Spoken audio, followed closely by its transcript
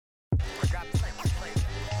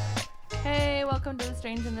Hey, welcome to the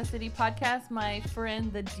Strange in the City podcast. My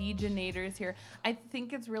friend, the Degenator, is here. I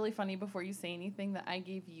think it's really funny before you say anything that I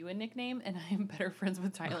gave you a nickname, and I am better friends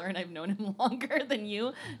with Tyler, and I've known him longer than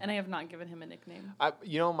you, and I have not given him a nickname.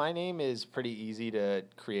 My name is pretty easy to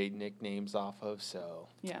create nicknames off of, so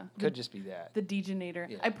Yeah, could just be that. The Degenator.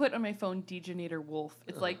 Yeah. I put on my phone Degenator Wolf.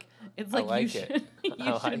 It's like like you it. should I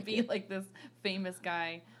should like be it. like this famous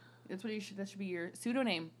guy. That's what you should. That should be your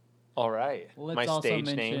pseudonym. All right. Let's My also stage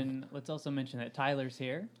mention. name. Let's also mention that Tyler's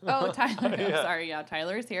here. Oh, Tyler. Yeah. I'm sorry. Yeah,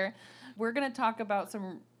 Tyler's here. We're going to talk about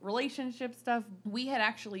some relationship stuff. We had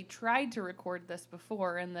actually tried to record this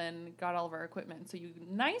before and then got all of our equipment. So you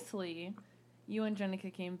and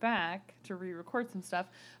Jenica came back to re-record some stuff.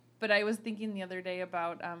 But I was thinking the other day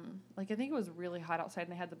about, I think it was really hot outside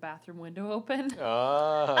and I had the bathroom window open.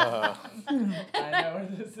 Oh. I know where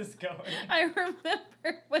this is going. I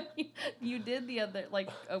remember when you did the other,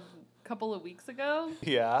 a couple of weeks ago.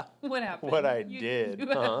 Yeah. What happened? What I You did, had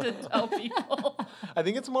huh? to tell people. I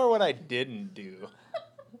think it's more what I didn't do.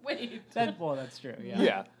 Wait. That's true. Yeah.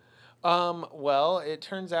 Yeah. Well, it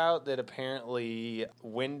turns out that apparently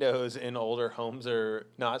windows in older homes are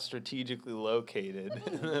not strategically located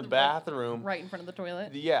in the bathroom. Right in front of the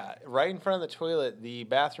toilet. Yeah, right in front of the toilet, the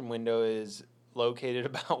bathroom window is located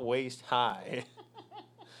about waist high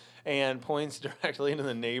and points directly into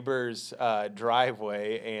the neighbor's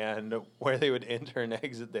driveway and where they would enter and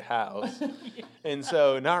exit the house. Yeah. And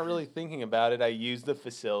so, not really thinking about it, I used the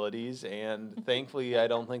facilities, and thankfully, I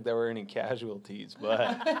don't think there were any casualties,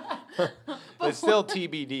 but it's still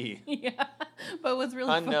TBD. Yeah. But what's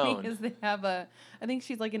really Unknown. funny is they have I think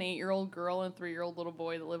she's like an 8-year-old girl and a 3-year-old little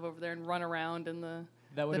boy that live over there and run around in the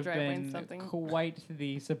That would have driveway and been something. quite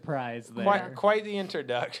the surprise there. Quite the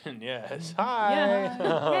introduction, yes. Hi. Yeah.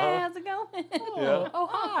 Hey, how's it going? Yeah. Oh,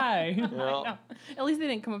 hi. I know. At least they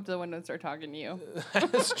didn't come up to the window and start talking to you.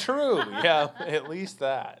 That's true. Yeah, at least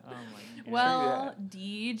that. Oh my goodness. Well,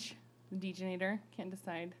 Degenator, can't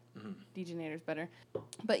decide. Mhm. Degenator's better.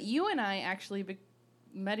 But you and I actually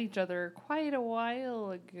met each other quite a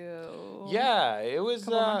while ago. Yeah, it was.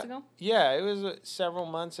 Couple months ago? Yeah, it was several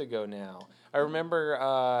months ago now. I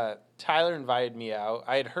remember Tyler invited me out.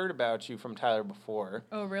 I had heard about you from Tyler before.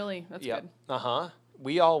 Oh, really? That's Yep. good. Uh-huh.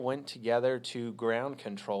 We all went together to Ground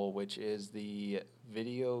Control, which is the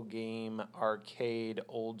video game arcade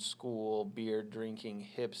old school beer drinking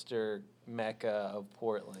hipster mecca of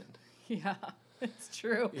Portland. Yeah, it's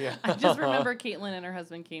true. Yeah. I just remember Caitlin and her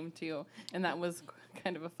husband came too, and that was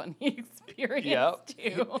kind of a funny experience Yep.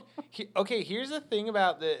 too. Okay, here's the thing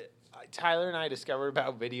about Tyler and I discovered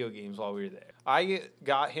about video games while we were there. I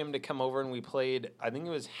got him to come over and we played, I think it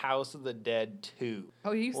was House of the Dead 2.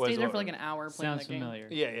 Oh, you Was stayed there what- for like an hour playing Sounds that game. familiar.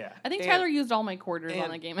 Yeah, yeah. I think And- Tyler used all my quarters on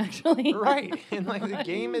and- that game actually. Right. And like the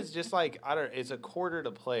game is just like, it's a quarter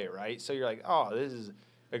to play, right? So you're like, oh, this is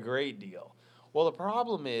a great deal. Well, the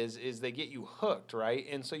problem is they get you hooked, right?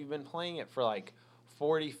 And so you've been playing it for like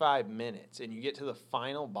 45 minutes and you get to the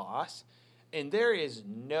final boss and there is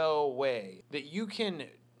no way that you can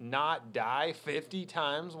not die 50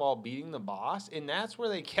 times while beating the boss. And that's where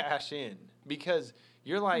they cash in because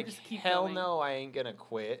you're like, just keep hell going. no, I ain't going to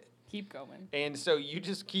quit. Keep going. And so you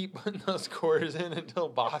just keep putting those quarters in until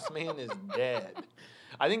Boss Man is dead.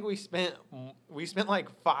 I think we spent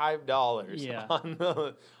like $5 Yeah. on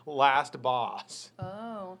the last boss.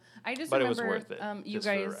 Oh, I just But it was remember worth it, you just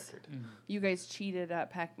for the guys record. you guys cheated at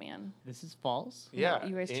Pac-Man. This is false. Yeah,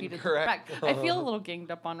 You guys cheated. incorrect. I feel a little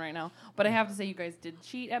ganged up on right now, but I have to say you guys did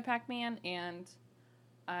cheat at Pac-Man, and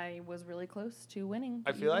I was really close to winning.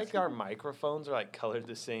 I You feel guys like our didn't. microphones are like colored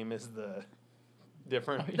the same as the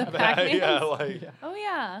different. Oh, yeah. The Pac-Mans? yeah, like Yeah. Oh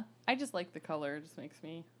yeah, I just like the color. It just makes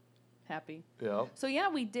me happy. yeah. So yeah,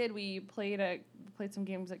 we did. We played some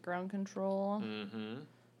games at Ground Control. Mm-hmm.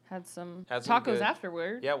 Had some Had some tacos good-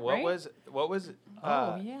 afterward. Yeah. What right? was?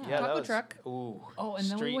 Oh, yeah. that Taco was- truck. Ooh. Oh, and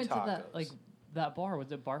then street we went tacos. to that bar.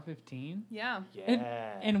 Was it Bar 15? Yeah.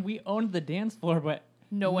 Yeah. And we owned the dance floor, but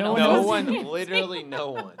No one No else. one No was one, dancing. literally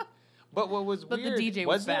no one. But what was But the weird, DJ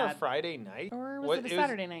was was there a bad. Friday night? Or was it a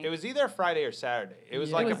Saturday night? It was either a Friday or Saturday. It was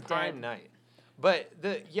Yeah. like It a was prime dead. night. But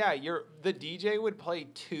the DJ would play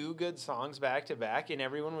 2 good songs back to back and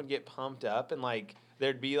everyone would get pumped up and like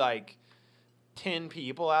there'd be like 10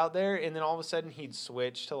 people out there and then all of a sudden he'd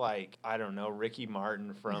switch to like, I don't know, Ricky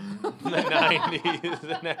Martin from the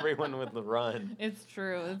 90s and everyone would run. It's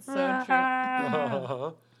true. It's so true.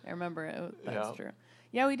 I remember it. That's Yeah. true.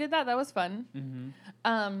 Yeah, we did that. That was fun.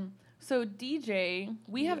 mm-hmm. So DJ,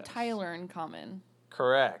 we have Yes. Tyler in common.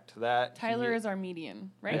 Correct. Tyler is our median,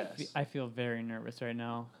 right? Yes. I feel very nervous right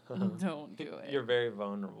now. Don't do it. You're very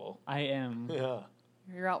vulnerable. I am. Yeah.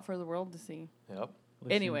 You're out for the world to see. Yep.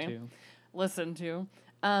 Listen Anyway. to. Listen to.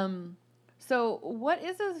 So what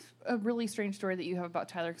is a really strange story that you have about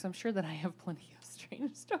Tyler? Because I'm sure that I have plenty of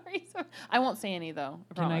strange stories. I won't say any though.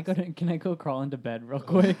 Can I go crawl into bed real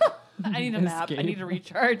quick? I need a nap. I need to Escape.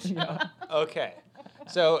 recharge. Yeah. Okay.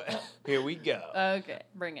 So here we go. Okay,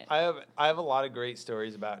 bring it. I have a lot of great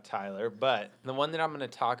stories about Tyler, but the one that I'm going to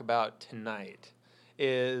talk about tonight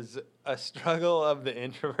is a struggle of the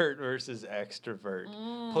introvert versus extrovert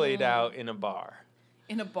played out in a bar.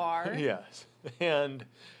 In a bar? Yes. And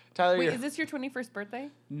Tyler, Wait, is this your 21st birthday?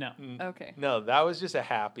 No, Okay. no, that was just a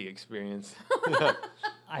happy experience.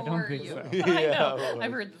 I Or don't think you. so. I Yeah, know. it was.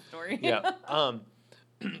 I've heard the story. Yeah.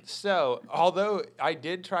 So, although I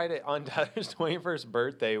did try to, on Tyler's 21st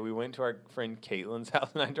birthday, we went to our friend Caitlin's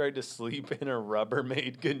house and I tried to sleep in a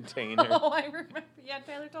Rubbermaid container. Oh, I remember. Yeah,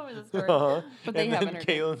 Tyler told me the story. Uh-huh. But they and haven't then heard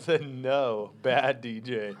it. Caitlin said, no, bad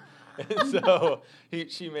DJ. And so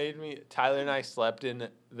she made me, Tyler and I slept in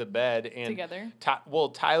the bed. And Together?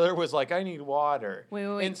 Tyler was like, I need water.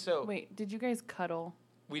 Wait. And so Wait, did you guys cuddle?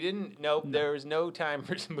 we didn't, nope, there was no time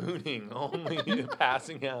for spooning, only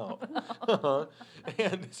passing out. Uh-huh.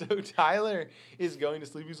 And so Tyler is going to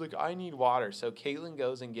sleep. He's like, I need water. So Caitlin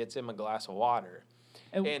goes and gets him a glass of water.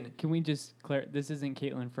 And- can we just clear? This isn't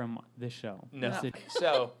Caitlin from this show. No. This is-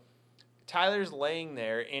 So Tyler's laying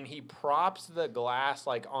there and he props the glass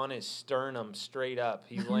like on his sternum straight up.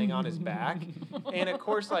 He's laying on his back. And of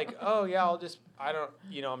course, like, oh yeah,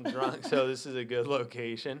 I'm drunk, so this is a good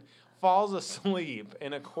location. Falls asleep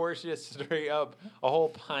and of course just straight up a whole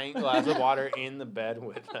pint glass of water in the bed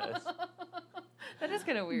with us. That is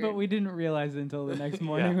kind of weird. But we didn't realize it until the next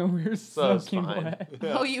morning Yeah. when we were So it's soaking fine. wet.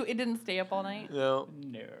 Yeah. Oh, it didn't stay up all night? No.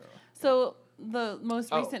 No. So the most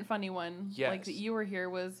Oh. recent funny one, like Yes. that you were here,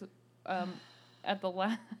 was at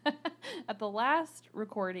the last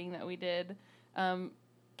recording that we did.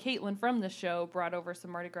 Caitlin from the show brought over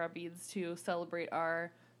some Mardi Gras beads to celebrate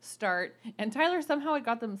our start, and Tyler somehow had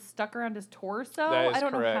got them stuck around his torso. That is I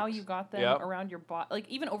don't know how correct. you got them Yep. around your body, like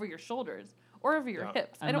even over your shoulders or over your Yeah.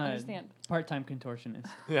 hips. I I'm don't a understand. Part-time contortionist.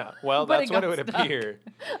 Yeah. Well, But that's it what it got would stuck. appear.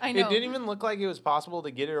 I know. It didn't even look like it was possible to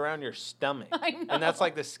get it around your stomach. I know. And that's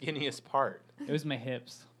like the skinniest part. It was my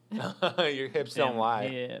hips. Your hips don't Them lie.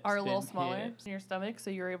 hips, Are a little them smaller hips. in your stomach, so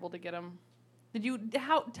you were able to get them. Do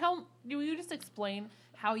you just explain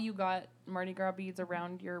how you got Mardi Gras beads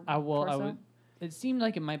around your torso? It seemed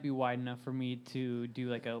like it might be wide enough for me to do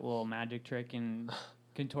like a little magic trick and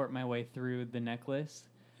contort my way through the necklace.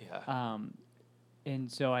 Yeah.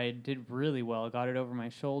 And so I did really well. Got it over my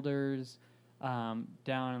shoulders, down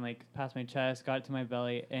and like past my chest, got it to my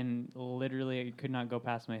belly, and literally I could not go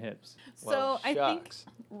past my hips. So Well, I think shucks.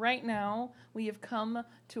 right now we have come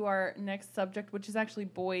to our next subject, which is actually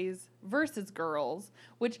boys versus girls,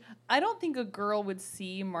 which I don't think a girl would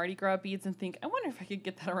see Mardi Gras beads and think, I wonder if I could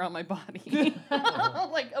get that around my body.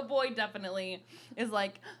 Like a boy definitely is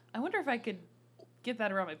like, I wonder if I could get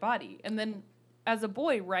that around my body. And then as a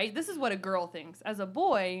boy, right? This is what a girl thinks. As a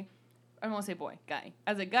boy, I don't want to say boy, guy.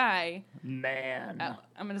 As a guy, Man.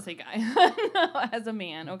 I'm going to say guy. No, as a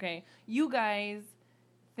man, okay. You guys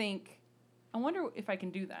think, I wonder if I can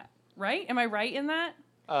do that, right? Am I right in that?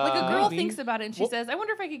 Like a girl Maybe. thinks about it and she Well, says, I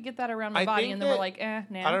wonder if I could get that around my I body. think And then we're that- like,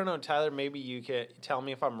 nah. I don't know, Tyler, maybe you could tell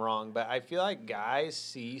me if I'm wrong, but I feel like guys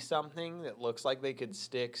see something that looks like they could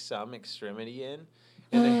stick some extremity in,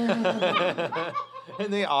 and they,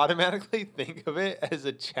 and they automatically think of it as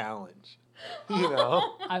a challenge. You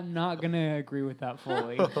know? I'm not going to agree with that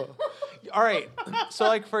fully. All right. So,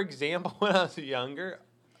 like, for example, when I was younger,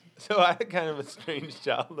 so I had kind of a strange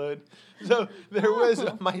childhood. So there was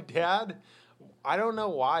my dad. I don't know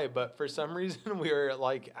why, but for some reason we were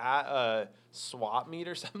like at a swap meet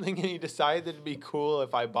or something, and he decided it'd be cool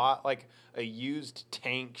if I bought like a used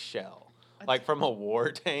tank shell, like from a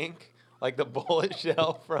war tank, like the bullet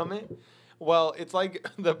shell from it. Well, it's like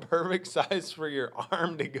the perfect size for your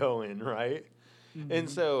arm to go in, right? And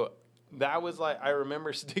so that was like, I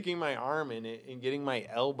remember sticking my arm in it and getting my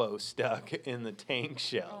elbow stuck in the tank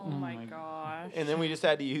shell. Oh my my gosh. And then we just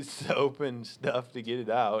had to use soap and stuff to get it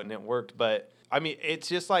out, and it worked. But I mean, it's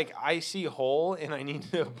just like I see hole and I need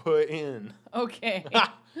to put in. Okay.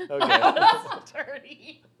 Okay. That's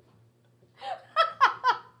dirty.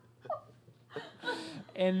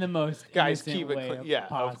 In the most Guys, innocent keep it way clean. Yeah,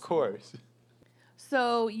 possible. of course.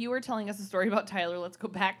 So you were telling us a story about Tyler. Let's go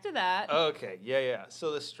back to that. Okay, yeah.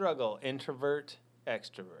 So the struggle, introvert,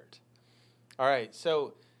 extrovert. All right,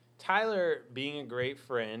 so Tyler being a great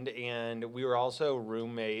friend, and we were also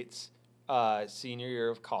roommates senior year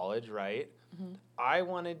of college, right? Mhm. I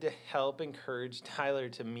wanted to help encourage Tyler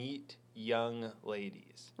to meet young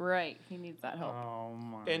ladies. Right. He needs that help. Oh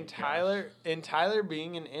my. And Tyler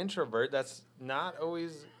being an introvert, that's not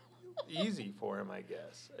always easy for him, I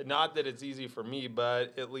guess. Not that it's easy for me,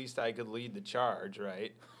 but at least I could lead the charge,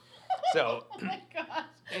 right? So Oh my gosh.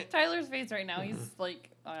 Tyler's face right now, he's like,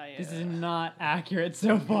 This is not accurate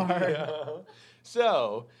so far. Yeah.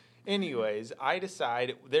 So, anyways, I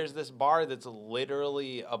decide there's this bar that's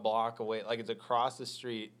literally a block away, like it's across the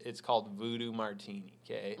street. It's called Voodoo Martini,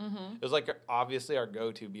 okay? Mm-hmm. It was like obviously our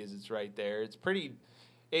go-to because it's right there.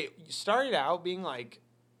 It started out being like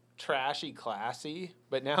trashy classy,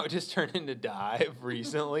 but now it just turned into dive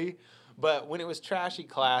recently. But when it was trashy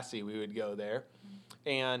classy, we would go there.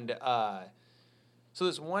 And so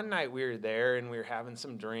this one night we were there and we were having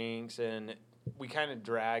some drinks and we kind of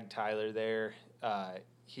dragged Tyler there.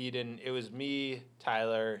 It was me,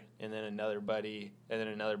 Tyler, and then another buddy, and then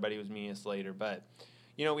another buddy was me and Slater. But,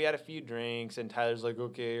 you know, we had a few drinks and Tyler's like,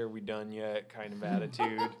 okay, are we done yet? Kind of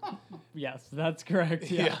attitude. Yes, that's correct.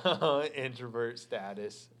 Yeah. Introvert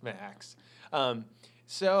status, max.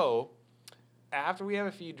 So after we have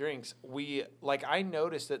a few drinks, I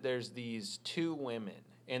noticed that there's these two women,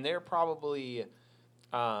 and they're probably,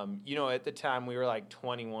 at the time we were like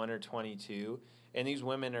 21 or 22, and these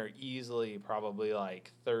women are easily probably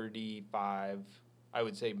like 35, I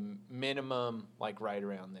would say minimum, like right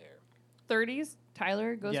around there. 30s?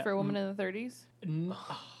 Tyler goes for a woman in the 30s?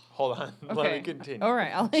 Hold on. Okay. Let me continue. All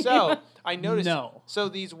right. I'll let So you. I noticed. No. So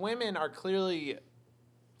these women are clearly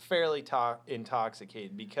fairly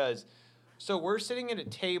intoxicated because, so we're sitting at a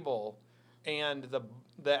table, and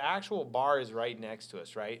the actual bar is right next to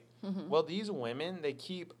us, right? Mm-hmm. Well, these women, they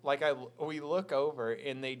keep we look over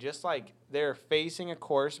and they just they're facing a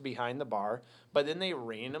course behind the bar, but then they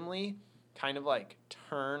randomly kind of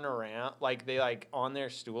turn around, they on their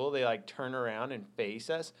stool, they turn around and face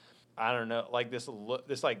us. I don't know, this look,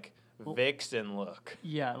 this vixen look.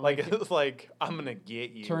 Yeah. It's like, I'm gonna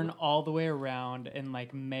get you. Turn all the way around and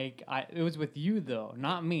it was with you though,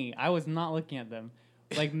 not me. I was not looking at them.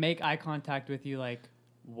 Make eye contact with you,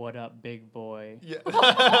 what up, big boy? Yeah,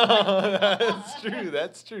 that's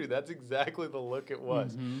true. That's exactly the look it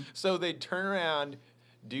was. Mm-hmm. So they turn around,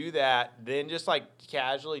 do that, then just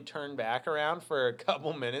casually turn back around for a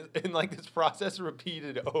couple minutes, and this process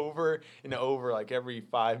repeated over and over, every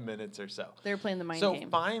 5 minutes or so. They're playing the mind So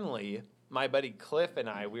game. finally, my buddy Cliff and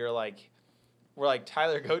I, we're like,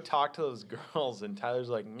 Tyler, go talk to those girls, and Tyler's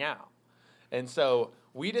like, no. And so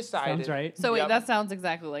we decided. Sounds right. So wait, Yep. that sounds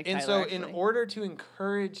exactly like And Tyler, so in actually. order to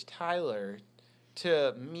encourage Tyler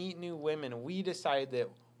to meet new women, we decided that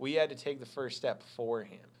we had to take the first step for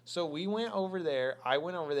him. So we went over there. I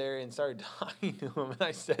went over there and started talking to him. And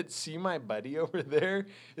I said, see my buddy over there?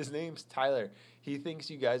 His name's Tyler. He thinks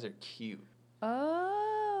you guys are cute.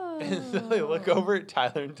 Oh. And so they look over at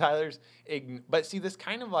Tyler, and Tyler's but see, this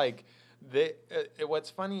kind of what's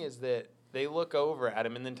funny is that they look over at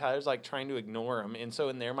him, and then Tyler's trying to ignore him. And so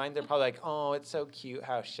in their mind, they're probably like, oh, it's so cute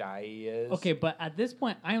how shy he is. Okay, but at this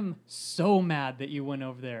point, I am so mad that you went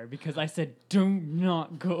over there because I said, do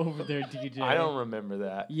not go over there, DJ. I don't remember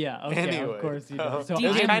that. Yeah, okay, Anyway, of course you don't. So it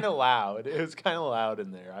was DJ kind of loud. It was kind of loud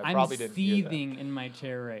in there. I probably didn't hear that. I'm seething in my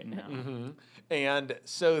chair right now. Mm-hmm. And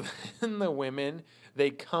so then the women,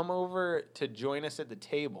 they come over to join us at the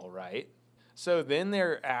table, right? So then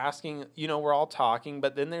they're asking, we're all talking,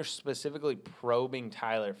 but then they're specifically probing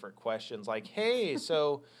Tyler for questions like, hey,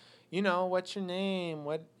 so, what's your name?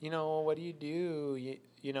 What do you do?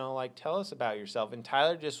 Tell us about yourself. And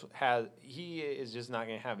Tyler he is just not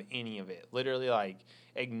going to have any of it. Literally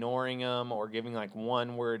ignoring them or giving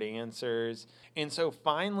one word answers. And so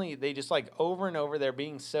finally they just over and over, they're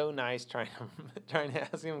being so nice, trying to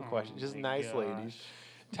ask him questions, just nice gosh. ladies.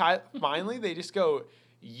 Finally they just go,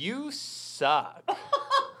 you suck.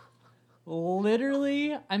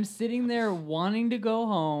 Literally, I'm sitting there wanting to go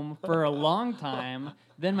home for a long time.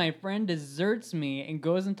 Then my friend deserts me and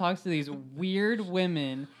goes and talks to these weird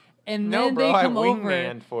women. And No, then bro, they I come over.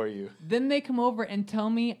 wingman for you. Then they come over and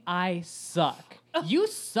tell me I suck. You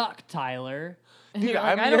suck, Tyler. Dude, You're like,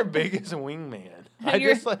 I'm I your don't- biggest wingman.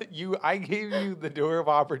 You're- I gave you the door of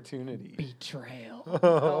opportunity. Betrayal.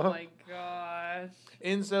 Oh my gosh.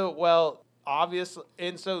 And so, obviously,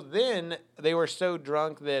 and so then they were so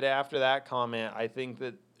drunk that after that comment, I think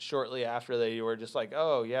that shortly after they were just like,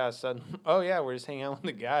 oh yeah, we're just hanging out with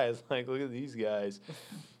the guys. Look at these guys.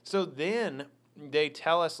 So then they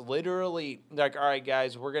tell us literally, all right,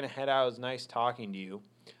 guys, we're going to head out. It was nice talking to you.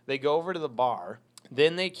 They go over to the bar.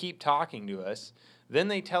 Then they keep talking to us. Then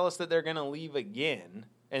they tell us that they're going to leave again.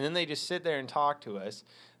 And then they just sit there and talk to us.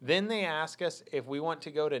 Then they ask us if we want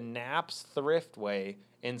to go to Knapp's Thriftway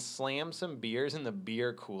and slam some beers in the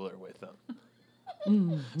beer cooler with them.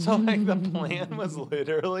 So, like, the plan was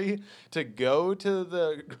literally to go to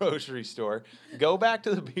the grocery store, go back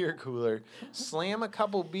to the beer cooler, slam a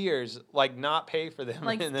couple beers, like, not pay for them.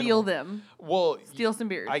 Like, and steal then, them. Well, Steal some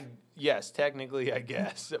beers. Yes, technically, I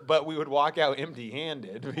guess. But we would walk out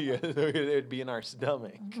empty-handed because it would be in our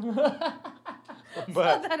stomach.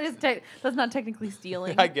 But that's not technically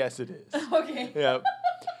stealing. I guess it is. Okay. Yep.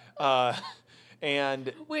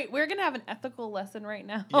 And Wait, we're gonna have an ethical lesson right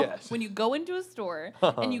now. Yes. When you go into a store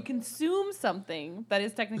and you consume something that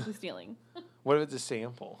is technically stealing. what if it's a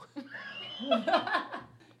sample?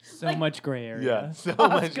 So much gray area. Yeah, so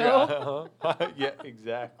much. Costco. Yeah,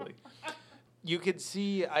 exactly. You could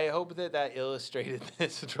see, I hope that illustrated the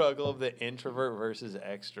struggle of the introvert versus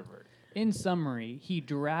extrovert. In summary, he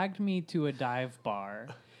dragged me to a dive bar,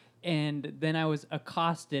 and then I was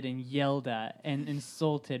accosted and yelled at and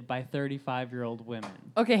insulted by 35-year-old women.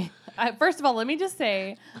 Okay, first of all, let me just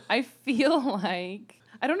say, I feel like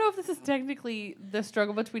I don't know if this is technically the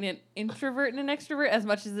struggle between an introvert and an extrovert as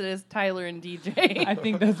much as it is Tyler and DJ. I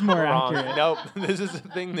think that's more Wrong. accurate. Nope. This is the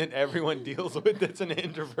thing that everyone deals with that's an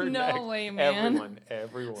introvert. and No way, man.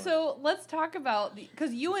 Everyone. So let's talk about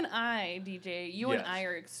because you and I, DJ, and Yes. I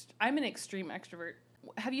are. I'm an extreme extrovert.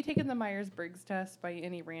 Have you taken the Myers-Briggs test by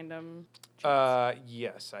any random chance?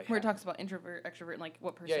 Yes, I Where it have. talks about introvert, extrovert, and like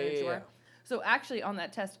what Yeah, percentage you yeah. are. So actually, on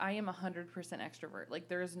that test, I am 100% extrovert. Like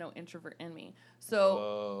there is no introvert in me. So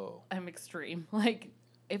Whoa. I'm extreme. Like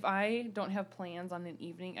if I don't have plans on an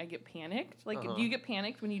evening, I get panicked. Like Uh-huh. do you get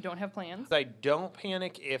panicked when you don't have plans? I don't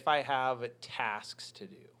panic if I have tasks to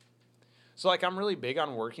do. So, like, I'm really big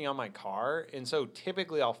on working on my car. And so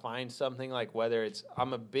typically I'll find something like whether it's,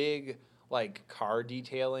 I'm a big, like, car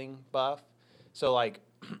detailing buff. So, like,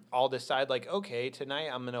 I'll decide, like, okay, tonight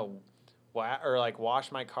I'm going to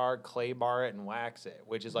wash my car, clay bar it, and wax it,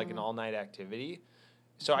 which is like an all-night activity.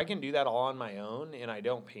 So I can do that all on my own, and I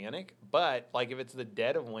don't panic. But, like, if it's the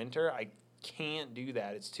dead of winter, I can't do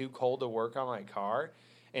that. It's too cold to work on my car,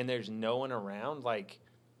 and there's no one around. Like,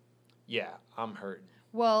 yeah, I'm hurting.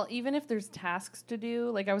 Well, even if there's tasks to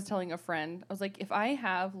do, like I was telling a friend, I was like, if I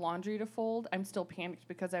have laundry to fold, I'm still panicked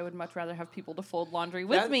because I would much rather have people to fold laundry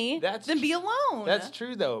with me than be alone. That's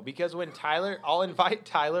true, though, because when I'll invite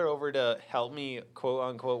Tyler over to help me, quote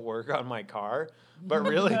unquote, work on my car. But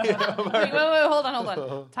really, wait, hold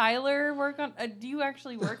on. Tyler, do you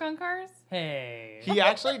actually work on cars? Hey. he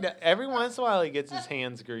actually, every once in a while, he gets his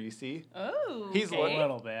hands greasy. Oh, He's A okay.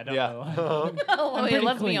 little bit. I don't Yeah. know. Oh, I'm wait, pretty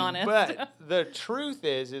let's be clean. honest. But the truth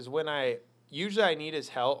is when I need his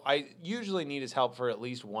help. I usually need his help for at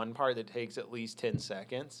least one part that takes at least 10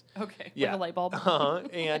 seconds. Okay, Yeah. like a light bulb.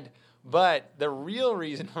 But the real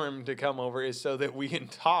reason for him to come over is so that we can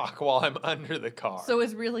talk while I'm under the car. So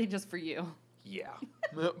it's really just for you. Yeah.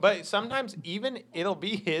 But sometimes even it'll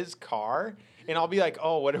be his car, and I'll be like,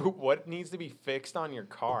 oh, what needs to be fixed on your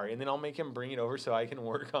car? And then I'll make him bring it over so I can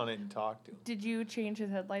work on it and talk to him. Did you change his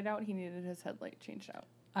headlight out? He needed his headlight changed out.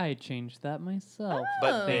 I changed that myself.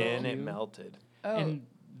 But Oh. then it You. melted. Oh, And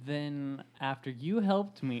then after you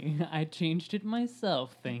helped me, I changed it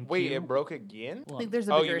myself. Thank Wait, you. it broke again? I Well, think there's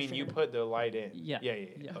a Oh, bigger you mean issue. you put the light in? Yeah. Yeah.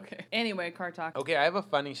 Yeah. Okay. Anyway, car talk. Okay, I have a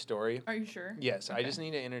funny story. Are you sure? Yes, I Okay. just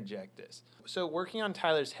need to interject this. So working on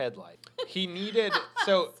Tyler's headlight, he needed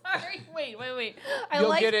so Sorry. Wait.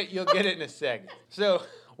 you'll get it in a second. So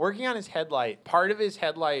working on his headlight, part of his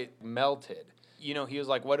headlight melted. You know, he was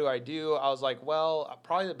like, what do? I was like, well,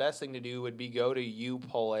 probably the best thing to do would be go to you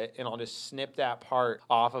pull it, and I'll just snip that part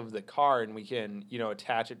off of the car, and we can,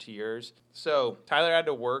 attach it to yours. So Tyler had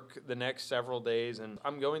to work the next several days, and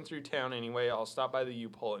I'm going through town anyway. I'll stop by the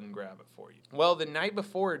U-Pull and grab it for you. Well, the night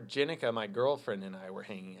before, Jenica, my girlfriend, and I were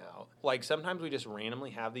hanging out. Like, sometimes we just randomly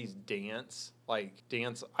have these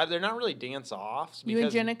they're not really dance-offs. You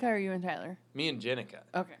and because Jenica or you and Tyler? Me and Jenica.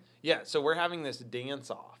 Okay. Yeah, so we're having this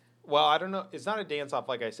dance-off. Well, I don't know. It's not a dance-off,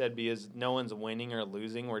 like I said, because no one's winning or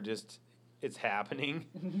losing. It's happening.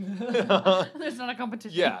 There's not a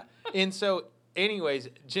competition. Yeah. And so, anyways,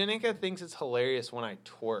 Jenica thinks it's hilarious when I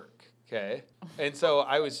twerk, okay? And so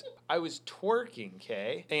I was twerking,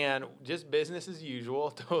 okay? And just business as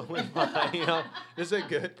usual, totally fine, just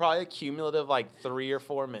probably a cumulative, 3 or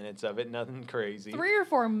 4 minutes of it, nothing crazy. 3 or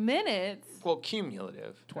 4 minutes. Well,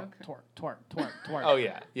 cumulative. Twerk. Oh,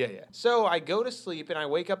 yeah. So I go to sleep and I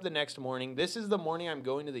wake up the next morning. This is the morning I'm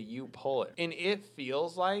going to the U-Pull it. And it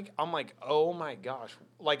feels like, I'm like, oh my gosh.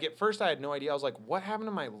 Like, at first I had no idea. I was like, what happened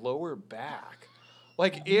to my lower back?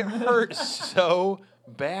 Like, it hurt so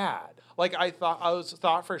bad. Like I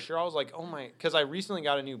thought for sure, I was like, oh my, because I recently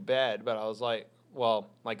got a new bed, but I was like, well,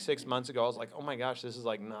 like 6 months ago, I was like, oh my gosh, this is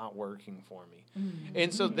like not working for me.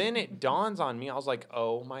 And so then it dawns on me, I was like,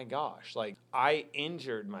 oh my gosh, like I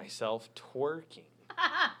injured myself twerking.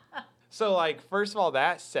 So like, first of all,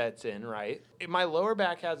 that sets in, right? My lower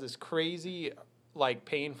back has this crazy, like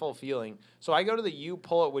painful feeling. So I go to the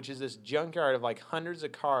U-Pull-It, which is this junkyard of like hundreds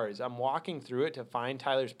of cars. I'm walking through it to find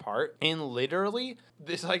Tyler's part, and literally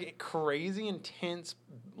this like crazy intense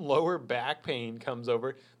lower back pain comes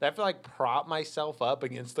over that I have to like prop myself up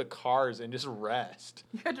against the cars and just rest.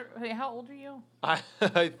 Hey, how old are you? I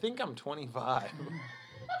think I'm 25.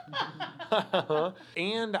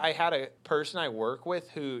 And I had a person I work with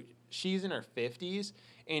who she's in her 50s,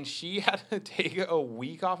 and she had to take a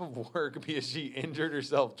week off of work because she injured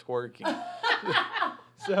herself twerking.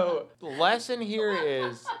 So the lesson here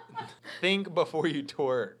is think before you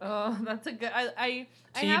twerk. Oh, that's a good. I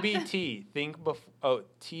have to- TBT, think before. Oh,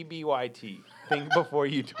 TBYT, think before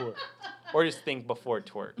you twerk, or just think before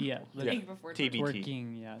twerk. Yeah. Think before TBT.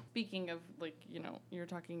 Twerking, yeah. Speaking of, like, you're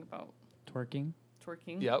talking about Twerking.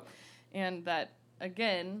 twerking. Yep. And that,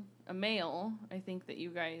 again, a male, I think that you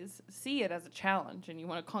guys see it as a challenge and you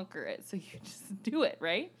want to conquer it, so you just do it,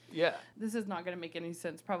 right? Yeah. This is not going to make any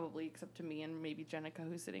sense, probably, except to me and maybe Jenica,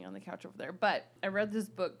 who's sitting on the couch over there. But I read this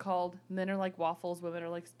book called Men Are Like Waffles, Women Are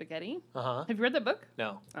Like Spaghetti. Uh-huh. Have you read that book?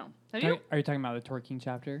 No. Oh. Have you? Are you talking about the twerking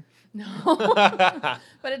chapter? No.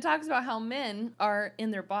 But it talks about how men are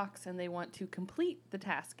in their box and they want to complete the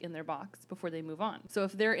task in their box before they move on. So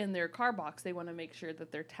if they're in their car box, they want to make sure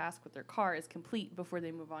that their task with their car is complete before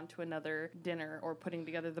they move on to another dinner or putting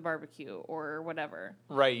together the barbecue or whatever.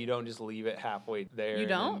 Right, you don't just leave it halfway there. You and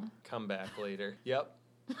don't? then come back later. Yep.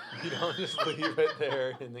 You don't just leave it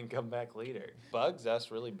there and then come back later. Bugs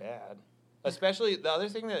us really bad. Especially the other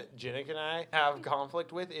thing that Jenica and I have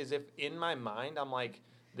conflict with is if in my mind I'm like,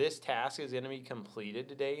 this task is going to be completed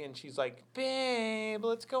today, and she's like, babe,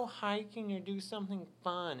 let's go hiking or do something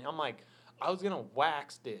fun. I'm like, I was going to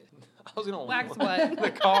wax it. I was going to Wax what? the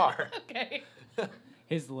car. Okay.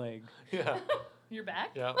 His leg. Yeah. You're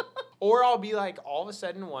back? Yeah. Or I'll be like, all of a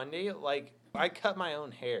sudden one day, like, I cut my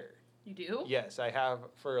own hair. You do? Yes, I have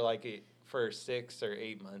for 6 or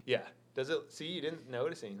 8 months. Yeah. Does it? See, you didn't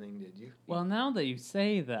notice anything, did you? Well, now that you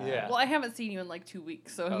say that. Yeah. Well, I haven't seen you in like 2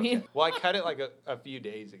 weeks, so I Okay. mean. Well, I cut it like a few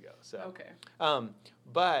days ago. So. Okay.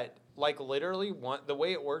 But like literally, the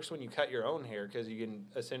way it works when you cut your own hair, because you can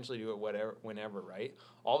essentially do it whenever, right?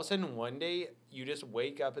 All of a sudden, one day you just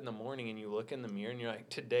wake up in the morning and you look in the mirror and you're like,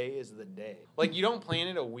 today is the day. Like you don't plan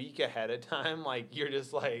it a week ahead of time. Like you're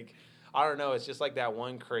just like, I don't know. It's just like that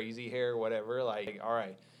one crazy hair or whatever. Like, all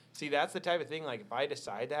right. See, that's the type of thing, like, if I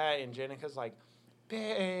decide that and Jenica's like,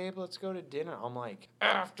 babe, let's go to dinner, I'm like,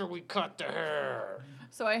 after we cut the hair.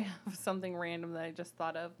 So I have something random that I just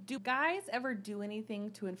thought of. Do guys ever do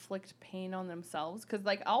anything to inflict pain on themselves? Because,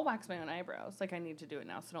 like, I'll wax my own eyebrows. Like, I need to do it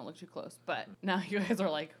now, so don't look too close. But now you guys are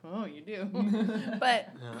like, oh, you do. But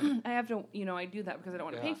I have to, I do that because I don't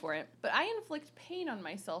want to pay for it. But I inflict pain on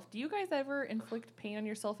myself. Do you guys ever inflict pain on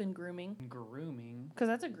yourself in grooming? Grooming. Because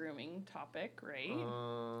that's a grooming topic, right?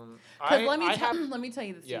 Because Let me tell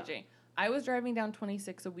you this, CJ. I was driving down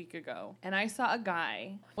 26 a week ago, and I saw a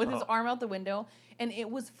guy with his arm out the window, and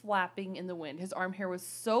it was flapping in the wind. His arm hair was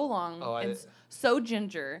so long and so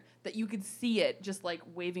ginger that you could see it just, like,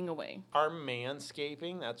 waving away. Arm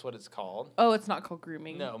manscaping, that's what it's called. Oh, it's not called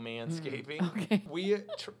grooming. No, manscaping. Okay.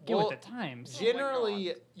 Get with the times.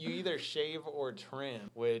 Generally, you either shave or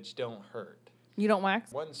trim, which don't hurt. You don't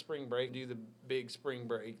wax? One spring break, do the big spring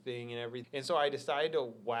break thing and everything. And so I decided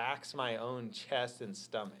to wax my own chest and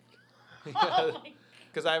stomach.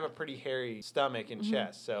 Because I have a pretty hairy stomach and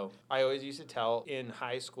chest. So I always used to tell in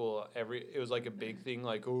high school, it was like a big thing,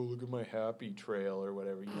 like, oh, look at my happy trail or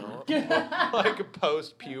whatever, like a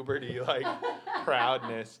post-puberty, like,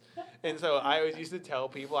 proudness. And so I always used to tell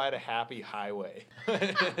people I had a happy highway.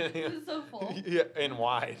 It's so full. Yeah, and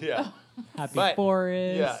wide, yeah. Happy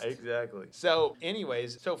forest. Yeah, exactly. So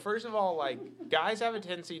anyways, first of all, like, guys have a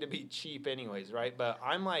tendency to be cheap anyways, right? But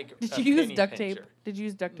I'm like Did a you use penny duct pincher. tape? Did you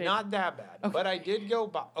use duct tape? Not that bad. Okay. But I did go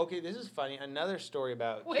buy... Okay, this is funny. Another story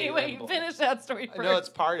about Caitlin Wait, Blank. finish that story first. No, it's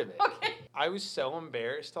part of it. Okay. I was so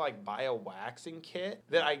embarrassed to, like, buy a waxing kit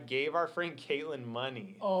that I gave our friend Caitlin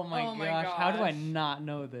money. Oh my gosh. How do I not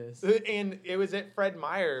know this? And it was at Fred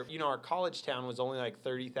Meyer. Our college town was only like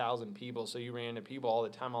 30,000 people, so you ran into people all the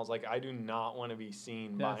time. I was like, I do not want to be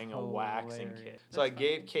seen buying a waxing kit. So I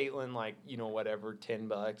gave Caitlin, like, whatever,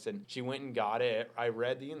 $10, and she went and got it. I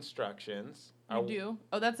read the instructions. You do?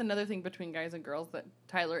 Oh, that's another thing between guys and girls that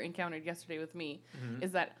Tyler encountered yesterday with me,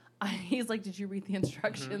 is that he's like, did you read the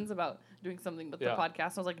instructions about doing something with Yeah. the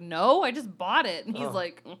podcast? I was like, no, I just bought it. And he's Oh.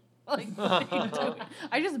 like, what are you doing?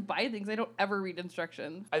 I just buy things. I don't ever read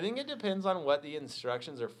instructions. I think it depends on what the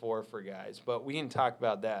instructions are for guys, but we can talk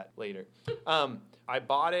about that later. I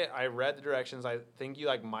bought it. I read the directions. I think you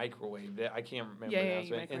like microwaved it. I can't remember. Yeah, the you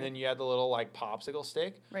announcement. And then microwaved. you had the little like popsicle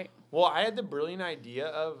stick. Right. Well, I had the brilliant idea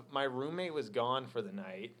of my roommate was gone for the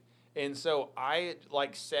night. And so I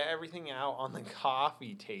like set everything out on the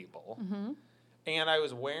coffee table. Mm-hmm. And I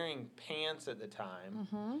was wearing pants at the time.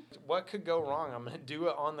 Mm-hmm. What could go wrong? I'm going to do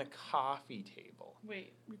it on the coffee table.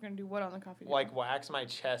 Wait, you're going to do what on the coffee table? Like wax my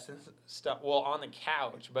chest and stuff. Well, on the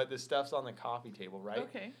couch, but the stuff's on the coffee table, right?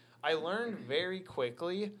 Okay. I learned very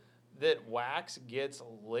quickly that wax gets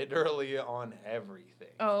literally on everything.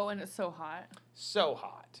 Oh, and it's so hot. So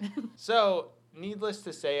hot. So, needless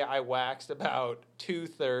to say, I waxed about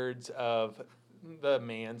 2/3 of the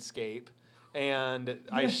manscape, and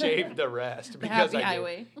I shaved the rest The because happy I did.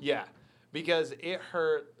 highway. Yeah, because it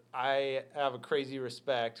hurt. I have a crazy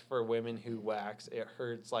respect for women who wax. It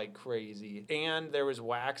hurts like crazy. And there was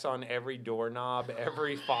wax on every doorknob,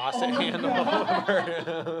 every faucet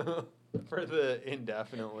handle for the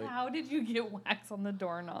indefinitely. How did you get wax on the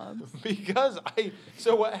doorknobs? Because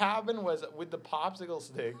so what happened was with the popsicle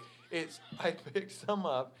stick, I picked some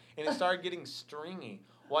up and it started getting stringy.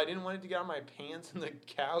 Well, I didn't want it to get on my pants and the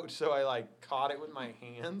couch, so I like caught it with my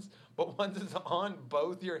hands. But once it's on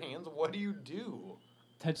both your hands, what do?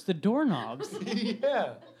 Touch the doorknobs.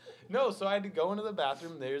 Yeah. No, so I had to go into the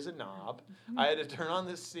bathroom, there's a knob. I had to turn on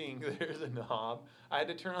the sink, there's a knob. I had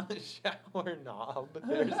to turn on the shower knob,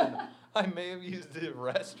 there's a knob. I may have used the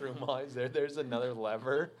restroom while I was there, there's another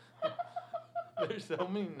lever. There's so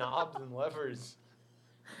many knobs and levers.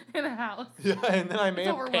 In a house. Yeah, and then I may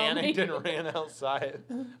It's have panicked and overwhelming. ran outside.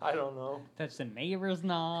 I don't know. Touch the neighbor's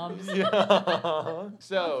knobs. Yeah.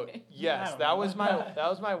 So Okay. yes, I don't that know.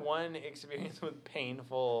 was my one experience with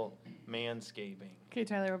painful manscaping. Okay,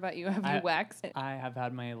 Tyler, what about you? Have I- you waxed it? I have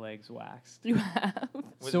had my legs waxed. You have.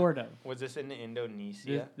 Was Sort of. Was this in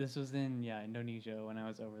Indonesia? This was in Indonesia when I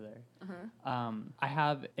was over there. Uh-huh. I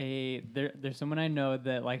have there's someone I know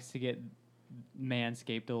that likes to get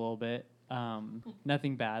manscaped a little bit.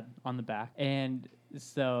 Nothing bad on the back, and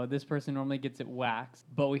so this person normally gets it waxed.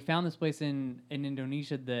 But we found this place in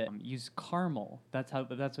Indonesia that used caramel. That's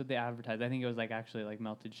what they advertised. I think it was like actually like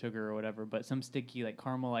melted sugar or whatever, but some sticky like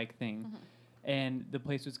caramel like thing. Mhm. And the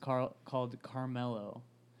place was called Carmelo.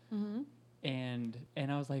 Mm-hmm. And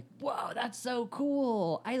I was like, whoa, that's so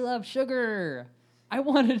cool. I love sugar. I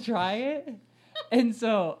want to try it. And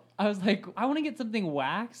so I was like, I want to get something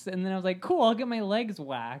waxed. And then I was like, cool, I'll get my legs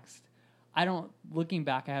waxed. Looking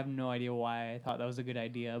back, I have no idea why I thought that was a good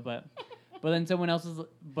idea. But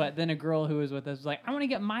then a girl who was with us was like, I want to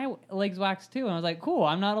get my legs waxed too. And I was like, cool,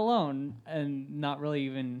 I'm not alone. And not really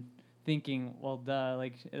even thinking, well, duh,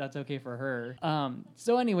 like that's okay for her.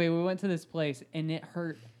 So anyway, we went to this place and it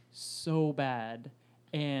hurt so bad,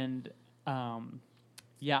 and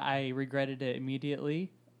I regretted it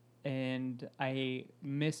immediately, and I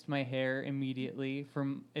missed my hair immediately.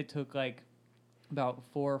 It took like about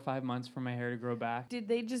 4 or 5 months for my hair to grow back. Did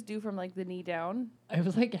they just do from like the knee down? I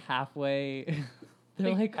was like halfway.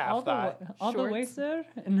 They're like half all thigh. the Shorts? way, sir,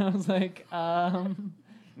 and I was like,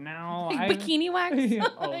 no, Like bikini wax?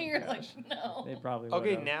 Oh, You're gosh. like, no. They probably Okay,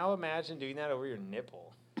 would've. now imagine doing that over your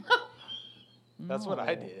nipple. That's what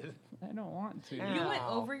I No, did. I don't want to. Yeah. You went Ow.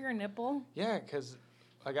 over your nipple? Yeah, because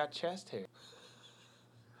I got chest hair.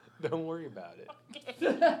 Don't worry about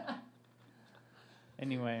it.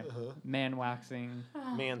 Anyway, Uh-huh. man waxing,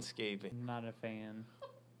 Manscaping. not a fan.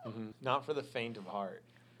 Not for the faint of heart.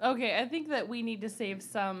 Okay, I think that we need to save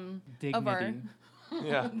some of our Dignity.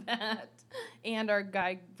 Yeah. that and our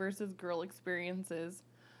guy versus girl experiences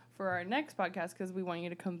for our next podcast because we want you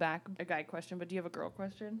to come back a guy question. But do you have a girl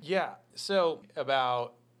question? Yeah. So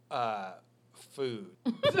about food,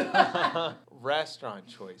 restaurant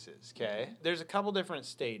choices. Okay. There's a couple different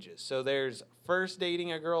stages. So there's first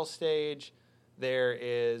dating a girl stage. There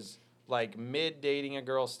is like mid dating a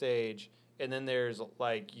girl stage. And then there's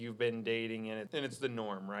like you've been dating and it's the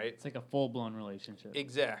norm, right? It's like a full-blown relationship.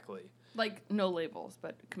 Exactly. Like no labels,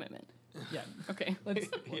 but commitment. Yeah. Okay.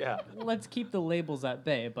 Yeah. Let's keep the labels at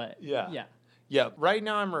bay, but Yeah. yeah. Yeah. Right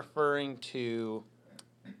now I'm referring to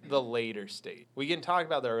the later stage. We can talk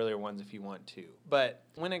about the earlier ones if you want to. But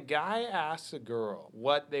when a guy asks a girl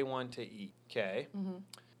what they want to eat, okay? Mm-hmm.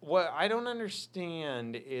 What I don't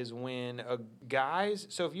understand is when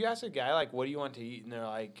so if you ask a guy like, what do you want to eat? And they're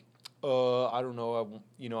like, I don't know.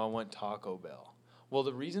 I want Taco Bell. Well,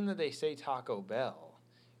 the reason that they say Taco Bell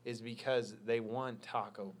is because they want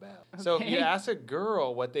Taco Bell. So if you Okay. ask a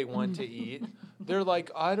girl what they want to eat, they're like,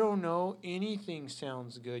 I don't know, anything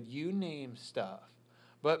sounds good. You name stuff.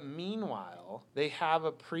 But meanwhile, they have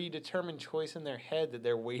a predetermined choice in their head that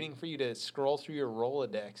they're waiting for you to scroll through your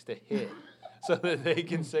Rolodex to hit so that they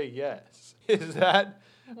can say yes. Is that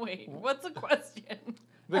Wait, what's the question?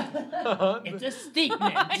 It's a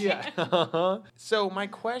statement. yeah. So my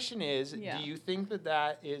question is, Yeah. do you think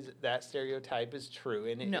that stereotype is true?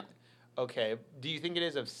 And No. Okay. Do you think it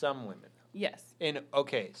is of some women? Yes. And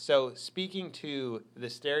okay, so speaking to the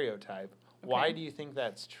stereotype, why Okay. do you think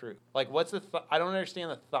that's true? Like, what's the I don't understand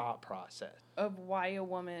the thought process. Of why a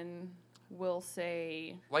woman will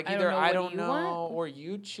say, Like I either don't know, I what don't do you know, want? or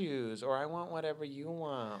you choose, or I want whatever you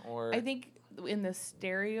want, or I think in the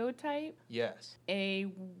stereotype, yes, a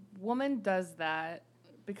woman does that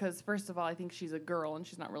because, first of all, I think she's a girl and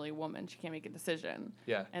she's not really a woman. She can't make a decision.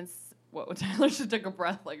 yeah. And whoa, Tyler just took a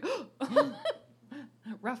breath like,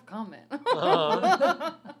 rough comment.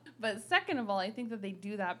 Uh-huh. But second of all, I think that they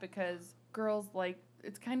do that because girls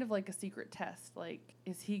it's kind of like a secret test. Like,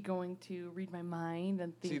 is he going to read my mind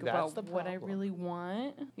and think See, that's about the what I problem. really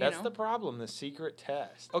want? You That's know? the problem, the secret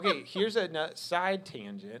test. Okay, here's a side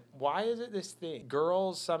tangent. Why is it this thing?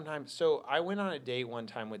 Girls sometimes. So I went on a date one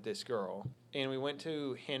time with this girl, and we went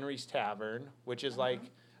to Henry's Tavern, which is like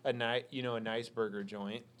a nice burger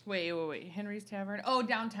joint. Wait. Henry's Tavern. Oh,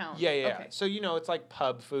 downtown. Yeah. Okay. So it's like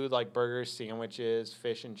pub food, like burgers, sandwiches,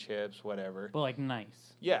 fish and chips, whatever. But like nice.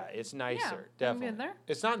 Yeah, it's nicer, Have you definitely. been there?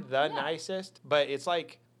 It's not the Yeah. nicest, but it's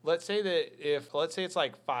like let's say it's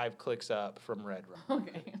like 5 clicks up from Red Rock.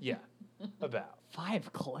 Okay. Yeah, about.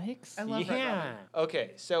 5 clicks? I love Red Robin.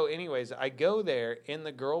 Okay, so anyways, I go there and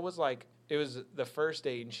the girl was like, it was the first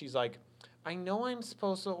date, and she's like, I know I'm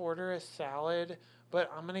supposed to order a salad, but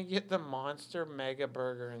I'm gonna get the Monster Mega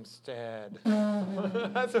Burger instead.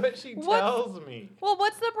 That's what she tells me. Well,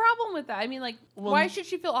 what's the problem with that? I mean, like, Well, why should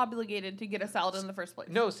she feel obligated to get a salad in the first place?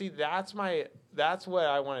 No, see, that's what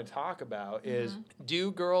I want to talk about is,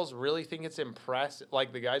 do girls really think it's impressive?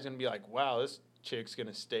 Like, the guy's gonna be like, wow, this chick's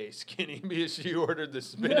gonna stay skinny because she ordered the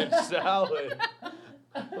spinach salad.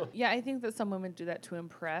 Yeah, I think that some women do that to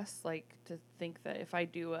impress, like to think that if I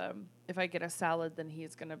get a salad, then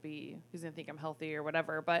he's gonna think I'm healthy or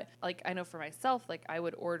whatever. But like, I know for myself, like I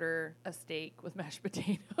would order a steak with mashed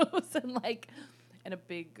potatoes and a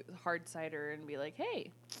big hard cider and be like,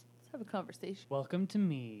 hey, let's have a conversation. Welcome to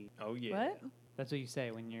me. Oh yeah. What? That's what you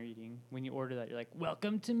say when you're eating. When you order that, you're like,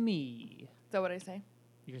 welcome to me. Is that what I say?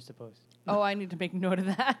 You're supposed to. Oh, I need to make note of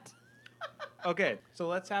that. Okay, so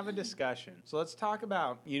let's have a discussion. So let's talk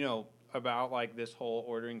about, about like this whole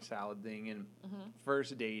ordering salad thing and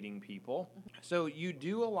first dating people. So you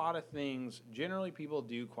do a lot of things. Generally, people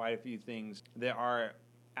do quite a few things that are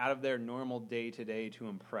out of their normal day-to-day to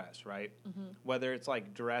impress, right? Whether it's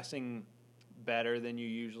like dressing better than you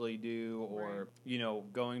usually do, or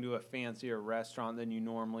going to a fancier restaurant than you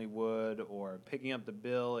normally would, or picking up the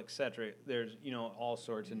bill, etc. There's all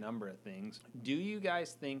sorts of number of things. Do you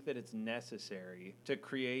guys think that it's necessary to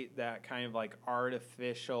create that kind of like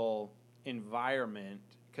artificial environment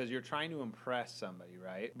because you're trying to impress somebody,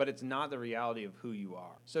 right? But it's not the reality of who you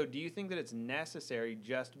are. So do you think that it's necessary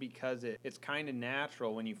just because it's kind of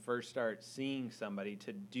natural when you first start seeing somebody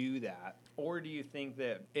to do that? Or do you think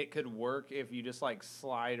that it could work if you just like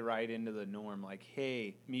slide right into the norm, like,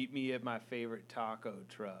 hey, meet me at my favorite taco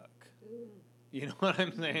truck? You know what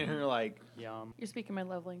I'm saying? Or like, Yum. You're speaking my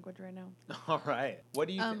love language right now. all right. What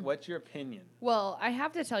do you what's your opinion? Well, I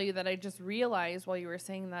have to tell you that I just realized while you were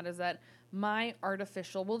saying that is that my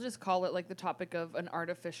artificial, we'll just call it like the topic of an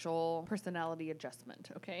artificial personality adjustment,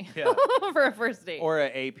 okay? Yeah. For a first date. Or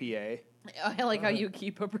an APA. I like how you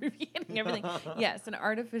keep abbreviating everything. Yes, an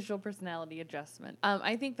artificial personality adjustment.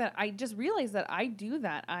 I think that I just realized that I do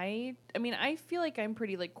that. I mean, I feel like I'm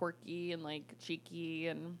pretty like quirky and like cheeky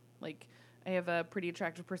and like I have a pretty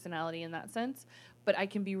attractive personality in that sense, but I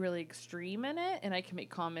can be really extreme in it and I can make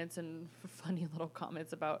comments and funny little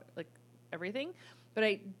comments about like everything, but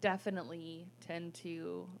I definitely tend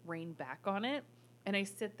to rein back on it. And I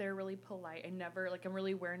sit there really polite. I'm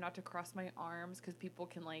really aware not to cross my arms because people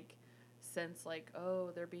can like sense like, oh,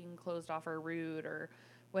 they're being closed off or rude or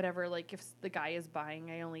whatever. Like if the guy is buying,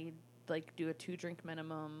 I only like do a 2-drink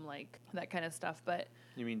minimum, like that kind of stuff. But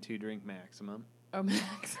You mean 2-drink maximum? oh,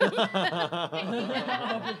 max.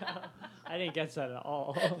 I didn't guess that at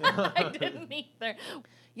all. I didn't either.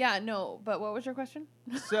 Yeah, no. But what was your question?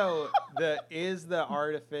 So the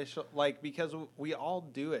artificial, like, because we all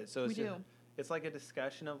do it. So We do. It's like a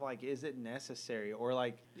discussion of like, is it necessary, or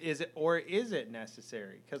like, is it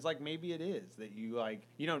necessary? Because like maybe it is that you like,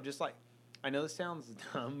 just like, I know this sounds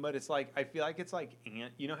dumb, but it's like I feel like it's like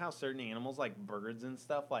you know how certain animals like birds and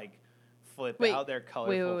stuff like flip out their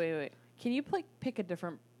colorful. Wait. Can you pick a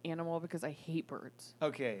different animal because I hate birds.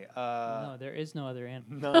 Okay. No, there is no other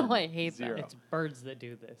animal. None. Oh, I hate Zero. that. It's birds that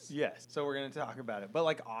do this. Yes. So we're gonna talk about it, but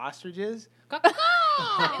like ostriches.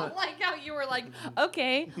 I like how you were like,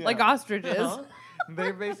 okay, Yeah. like ostriches. Uh-huh. They're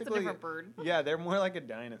It's a basically different bird. Yeah, they're more like a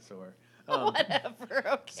dinosaur. Whatever.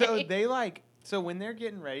 Okay. So they like when they're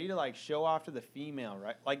getting ready to like show off to the female,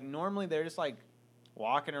 right? Like normally they're just like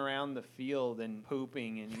walking around the field and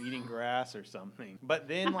pooping and eating grass or something. But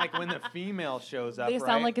then like when the female shows up, they sound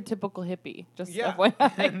right? like a typical hippie. Just Yeah.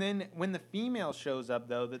 FYI. And then when the female shows up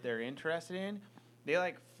though that they're interested in, they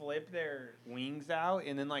like flip their wings out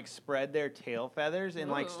and then like spread their tail feathers and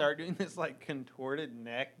like Ooh. start doing this like contorted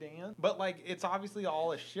neck dance. But like it's obviously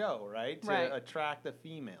all a show, right? To Right. attract the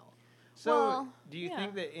female. So Well, do you yeah.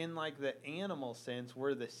 think that in like the animal sense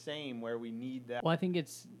we're the same where we need that Well, I think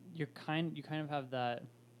it's you kind of have that.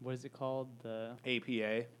 What is it called? The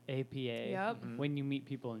APA? APA. Yep. Mhm. When you meet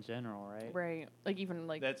people in general, right? Right. Like even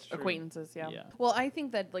like That's true. acquaintances, yeah. Yeah. Well, I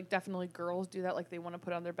think that like definitely girls do that. Like they want to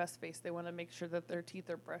put on their best face. They want to make sure that their teeth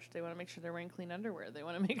are brushed. They want to make sure they're wearing clean underwear. They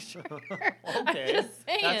want to make sure. I'm Okay. just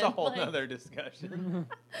saying, That's a whole like, nother discussion.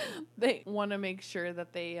 They want to make sure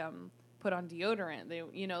that they put on deodorant.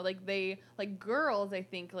 They like girls I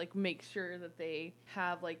think like make sure that they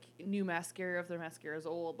have like new mascara if their mascara is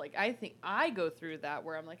old. Like I think I go through that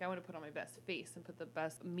where I'm like I want to put on my best face and put the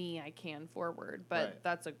best me I can forward. But Right.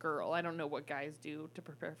 that's a girl. I don't know what guys do to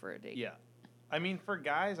prepare for a date. Yeah. I mean, for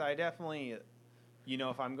guys, I definitely,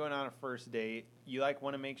 if I'm going on a first date, you like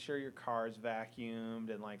want to make sure your car's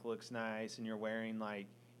vacuumed and like looks nice and you're wearing like,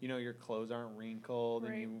 your clothes aren't wrinkled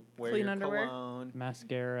Right. and you wear Clean your underwear. cologne.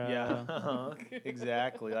 Mascara. Yeah, uh-huh,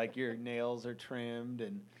 exactly. Like your nails are trimmed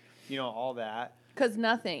and, all that. Because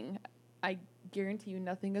nothing, I guarantee you,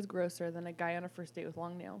 nothing is grosser than a guy on a first date with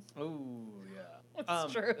long nails. Oh, yeah.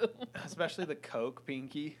 It's true. Especially the Coke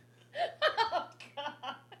pinky.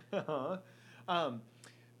 Oh, God.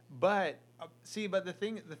 But the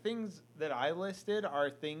things that I listed are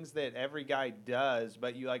things that every guy does,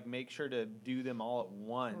 but you like make sure to do them all at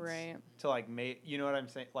once, Right. To like make, you know what I'm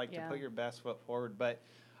saying, like Yeah. to put your best foot forward. But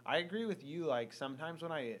I agree with you. Like sometimes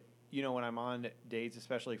when when I'm on dates,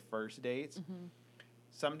 especially first dates, Mhm.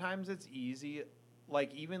 sometimes it's easy.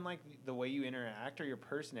 Like even like the way you interact or your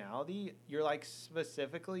personality, you're like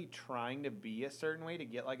specifically trying to be a certain way to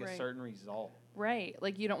get like a Right. certain result. Right.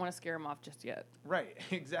 Like you don't want to scare him off just yet. Right,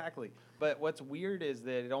 exactly. But what's weird is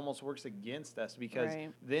that it almost works against us because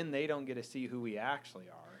Right. then they don't get to see who we actually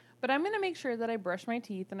are. But I'm going to make sure that I brush my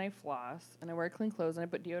teeth and I floss and I wear clean clothes and I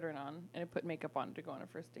put deodorant on and I put makeup on to go on a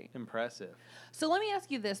first date. Impressive. So let me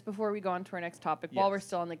ask you this before we go on to our next topic while we're Yes.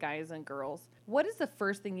 still on the guys and girls. What is the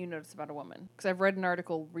first thing you notice about a woman? Because I've read an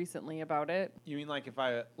article recently about it. You mean like if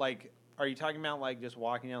are you talking about like just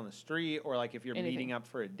walking down the street or like if you're Anything. meeting up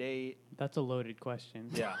for a date? That's a loaded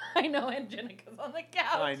question. Yeah. I know, and Jenica's on the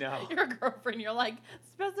couch. I know. Your girlfriend, you're like,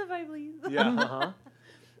 specify please. Yeah. Uh-huh.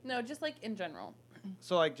 No, just like in general.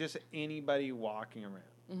 So like just anybody walking around.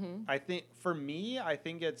 Mm-hmm. I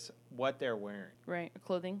think it's what they're wearing. Right.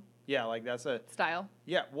 Clothing, Yeah, like that's style.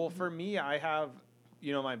 Yeah, well, for me, I have,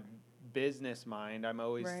 my business mind. I'm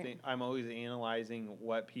always Right. I'm always analyzing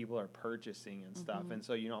what people are purchasing and stuff, Mhm. and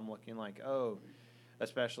so I'm looking like,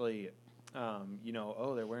 especially,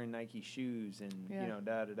 they're wearing Nike shoes and Yeah.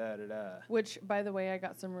 da da da da da. Which, by the way, I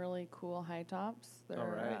got some really cool high tops. They're, All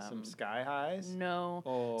right, some sky highs. No,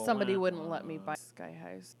 Oh, somebody wah, wouldn't let wah. me buy sky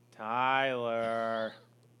highs. Tyler.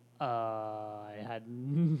 I had.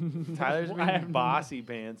 Tyler's I being have- bossy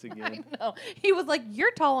pants I again. know. He was like,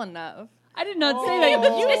 "You're tall enough," I did not say that.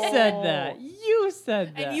 You Oh. said that. You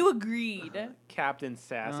said that. and you agreed. Captain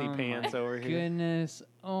Sassy Oh Pants my over here. Goodness.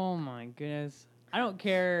 Oh my goodness. I don't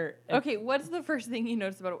care. if- Okay, what's the first thing you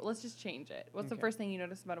notice about it? Let's just change it. What's the Okay. first thing you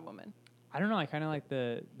notice about a woman? I don't know. I kind of like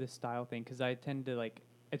the style thing because I tend to like.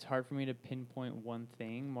 It's hard for me to pinpoint one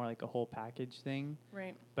thing, more like a whole package thing.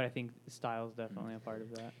 Right. But I think style is definitely a part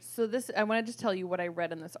of that. So I want to just tell you what I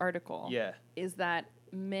read in this article. Yeah. Is that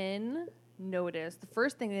men notice the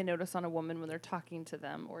first thing they notice on a woman when they're talking to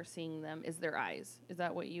them or seeing them is their eyes. Is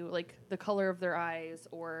that what you like? The color of their eyes,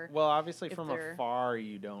 or Well, obviously if from they're- afar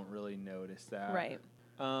you don't really notice that. right?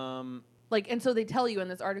 Like, And so they tell you in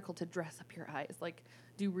this article to dress up your eyes, like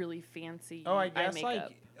do really fancy I eye guess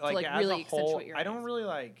makeup like to as really a whole, accentuate your I don't eyes. really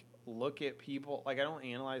like look at people. Like I don't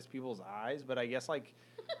analyze people's eyes, but I guess like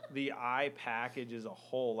the eye package as a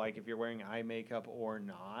whole, like if you're wearing eye makeup or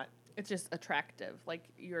not. It's just attractive. Like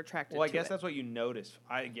you're attracted. Well, I to guess it. that's what you notice.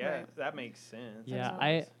 I guess Right. that makes sense. Yeah,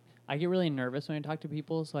 sense. I get really nervous when I talk to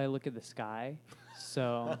people, so I look at the sky.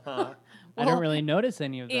 So I Well, don't really notice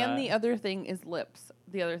any of that. And the other thing is lips.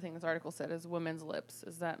 The other thing this article said is women's lips,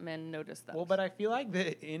 is that men notice that. Well, but I feel like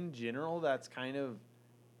that in general, that's kind of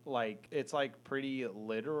like, it's like pretty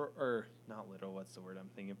literal, or not literal, what's the word I'm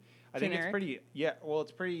thinking? I think it's Generic? pretty, yeah, well,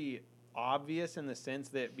 it's pretty obvious in the sense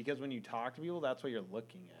that because when you talk to people, that's what you're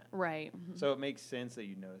looking at. Right. So it makes sense that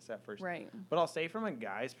you notice that first. Right. But I'll say from a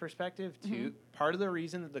guy's perspective, too, part of the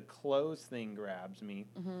reason that the clothes thing grabs me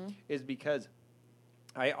is because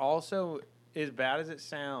I also, as bad as it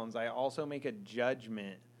sounds, I also make a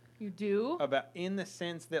judgment You do? about, in the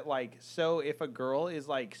sense that, like, so if a girl is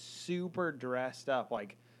like super dressed up,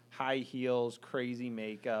 like high heels, crazy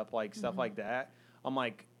makeup, like stuff like that, I'm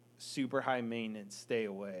like, super high maintenance, stay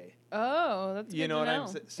away. Oh, that's You good know to what know. I'm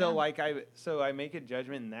saying? So Yeah. like I make a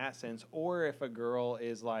judgment in that sense. Or if a girl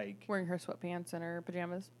is like, Wearing her sweatpants and her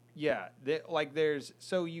pajamas. yeah, like there's,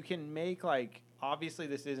 so you can make, like, obviously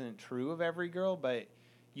this isn't true of every girl, but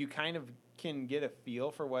you kind of can get a feel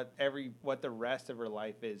for what the rest of her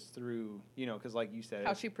life is through, you know, because like you said,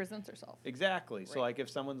 How she presents herself. exactly. So Right. like if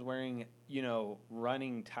someone's wearing, you know,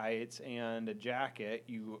 running tights and a jacket,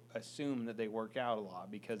 you assume that they work out a lot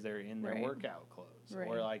because they're in their Right. workout clothes, Right.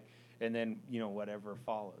 or like, and then, you know, whatever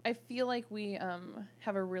follows. I feel like we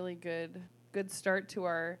have a really good start to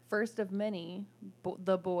our first of many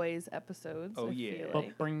The Boys episodes. Oh, I yeah. feel But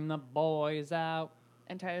like. bring the boys out.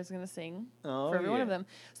 And Tyler's going to sing Oh, for every one of yeah. them.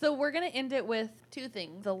 So we're going to end it with two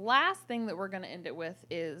things. The last thing that we're going to end it with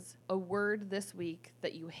is a word this week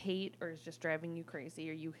that you hate or is just driving you crazy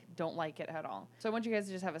or you don't like it at all. So I want you guys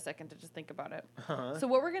to just have a second to just think about it. Uh-huh. So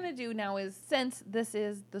what we're going to do now is, since this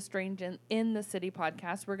is the Strange in the City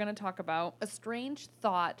podcast, we're going to talk about a strange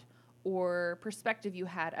thought or perspective you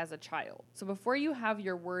had as a child. So before you have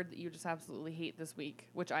your word that you just absolutely hate this week,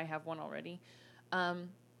 which I have one already,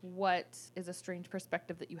 what is a strange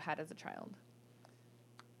perspective that you had as a child?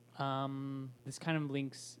 This kind of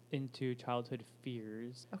links into childhood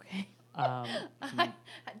fears. Okay. Hmm.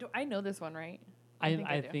 I know this one, right? I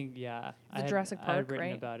do. think yeah. The Jurassic I Park, had written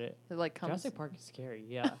right? about it. It like comes. Jurassic Park is scary,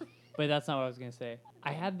 yeah. But that's not what I was gonna say.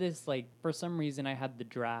 I had this, like, for some reason I had the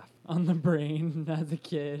draft on the brain as a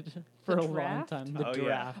kid for The a long draft? time. The Oh, yeah.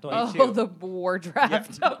 draft, Me like, too. Oh, the war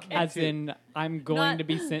draft. Okay. as in I'm going Not- to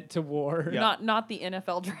be sent to war. Yeah. Not the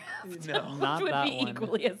NFL draft. No. Not which would that be one.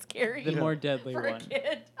 equally as scary The more deadly for a one.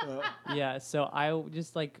 kid. Yeah, so I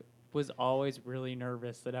just like was always really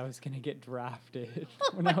nervous that I was gonna get drafted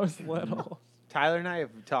when I was little. Tyler and I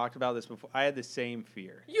have talked about this before. I had the same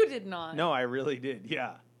fear. You did not. No, I really did.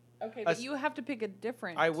 Yeah. Okay, but As- you have to pick a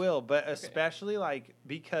different. I will, but especially like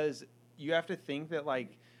because you have to think that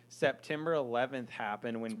like September 11th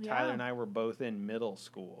happened when Yeah. Tyler and I were both in middle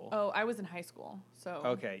school. Oh, I was in high school, so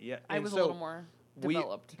Okay, yeah. I and was a so little more we-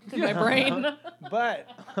 developed in my brain. but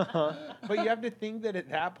but you have to think that at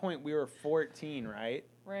that point we were 14, right?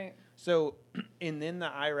 Right. So and then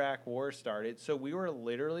the Iraq war started. So we were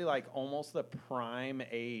literally like almost the prime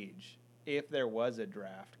age if there was a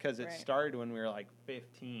draft because it Right. started when we were like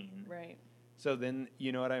 15. Right. So then,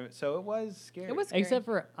 you know what I mean? So it was scary. It was scary. Except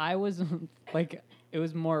for I was like, it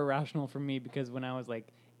was more irrational for me because when I was like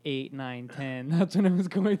 8, 9, 10, that's when it was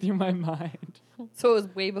going through my mind. So it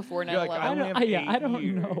was way before 9/11. You're like, I only have I 8 don't know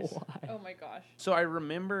years. why. Oh my gosh. So I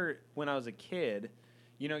remember when I was a kid,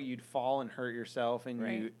 you know, you'd fall and hurt yourself and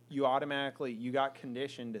Right. you automatically, you got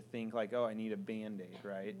conditioned to think like, oh, I need a Band-Aid,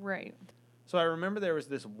 right? Right. So I remember there was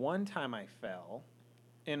this one time I fell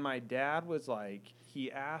and my dad was like,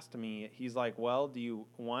 he asked me, he's like, well, do you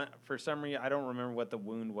want, for some reason, I don't remember what the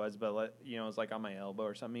wound was, but you know, it was like on my elbow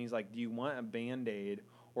or something. He's like, do you want a Band-Aid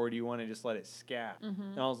or do you want to just let it scab?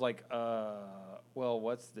 And I was like, well,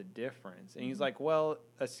 what's the difference? And he's like, well,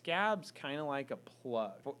 a scab's kind of like a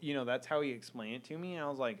plug. You know, that's how he explained it to me. And I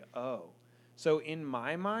was like, oh. So in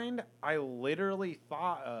my mind, I literally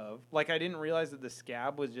thought of, like, I didn't realize that the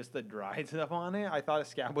scab was just the dried stuff on it. I thought a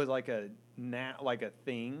scab was like a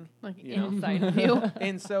thing. Like you know? inside of you.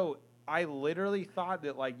 And so I literally thought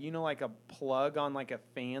that, like, you know, like a plug on like a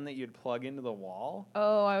fan that you'd plug into the wall.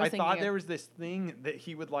 Oh, I was I thinking. thought there was this thing that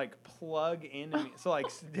he would like plug into me, so like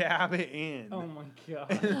stab it in. Oh my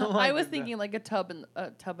god. I was Like, thinking like a tub in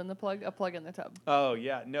the plug, a plug in the tub. Oh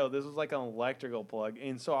yeah, no, this was like an electrical plug,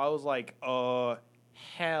 and so I was like,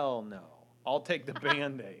 hell no. I'll take the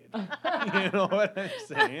Band-Aid. You know what I'm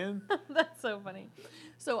saying? That's so funny.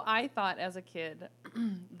 So I thought as a kid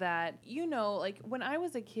that, like when I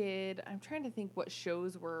was a kid, I'm trying to think what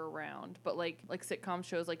shows were around, but like sitcom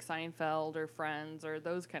shows like Seinfeld or Friends or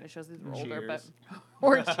those kind of shows. These were older, but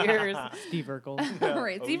or Cheers. Steve Urkel. Yeah.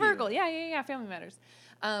 Right, Oh, Steve yeah. Urkel. Yeah. Family Matters.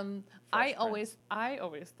 I always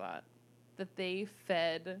thought that they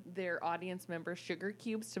fed their audience members sugar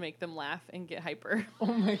cubes to make them laugh and get hyper. Oh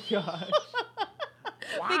my gosh.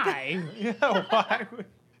 Why? Yeah, why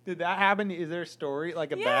did that happen? Is there a story,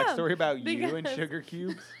 like a Yeah, backstory about you and because- sugar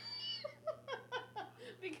cubes?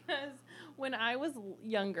 Because when I was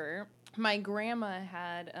younger, my grandma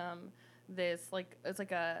had this it's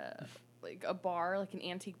like a bar, like an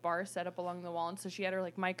antique bar set up along the wall, and so she had her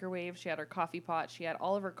like microwave, she had her coffee pot, she had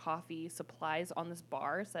all of her coffee supplies on this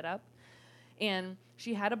bar set up, and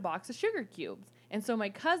she had a box of sugar cubes. And so my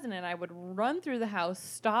cousin and I would run through the house,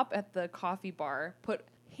 stop at the coffee bar, put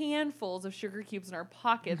handfuls of sugar cubes in our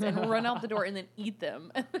pockets, and run out the door and then eat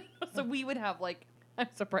them. So we would have I'm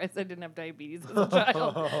surprised I didn't have diabetes as a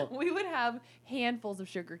child. We would have handfuls of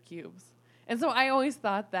sugar cubes. And so I always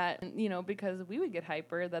thought that, because we would get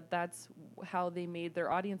hyper, that's how they made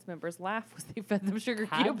their audience members laugh, was they fed them sugar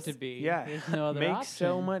Had cubes. to be. Yeah, There's no other makes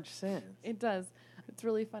so option. much sense. It does. It's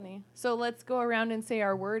really funny. So let's go around and say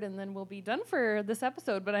our word, and then we'll be done for this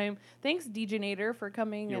episode. But thanks, DJ Nader, for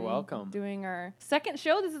coming You're and welcome. doing our second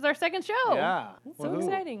show. This is our second show. Yeah, It's so Woohoo.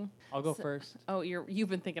 exciting. I'll go So- first. Oh, you've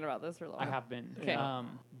been thinking about this for a long I time. have been. Okay.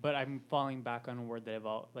 But I'm falling back on a word that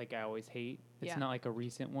I always hate. It's Yeah. not like a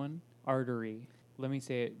recent one. Artery. Let me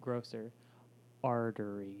say it grosser.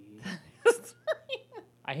 Artery.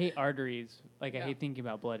 I hate arteries. I Yeah. hate thinking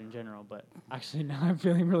about blood in general, but actually now I'm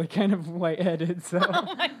feeling really kind of lightheaded. So,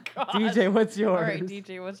 Oh my god. DJ, what's yours? All right,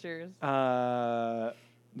 DJ, what's yours?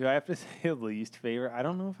 Do I have to say a least favorite? I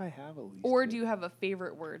don't know if I have a least. Or do you have a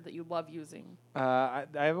favorite word that you love using? I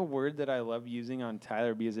have a word that I love using on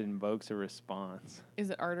Tyler because it invokes a response.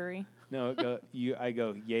 Is it artery? No, I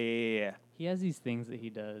go yeah. He has these things that he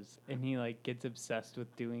does, and he gets obsessed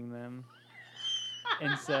with doing them.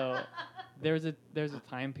 And so there's a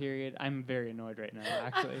time period. I'm very annoyed right now,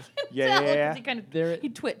 actually. Yeah. He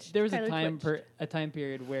twitched. There was a Tyler time twitched. time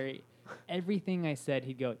period where everything I said,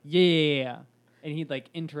 he'd go yeah, and he'd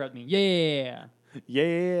interrupt me.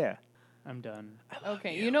 Yeah. I'm done.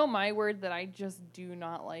 Okay, my word that I just do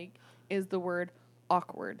not like is the word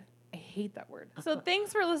awkward. I hate that word. So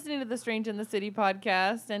thanks for listening to the Strange in the City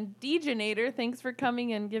podcast. And DJ Nader, thanks for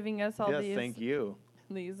coming and giving us all Yes, thank you.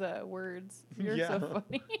 these words. You're Yeah. so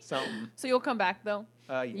funny. Something. So you'll come back, though?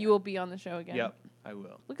 Yeah. You will be on the show again? Yep, I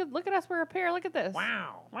will. Look at us. We're a pair. Look at this.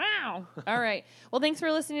 Wow. Wow. All right. Well, thanks for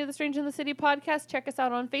listening to the Strange in the City podcast. Check us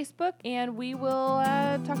out on Facebook, and we will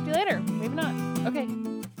talk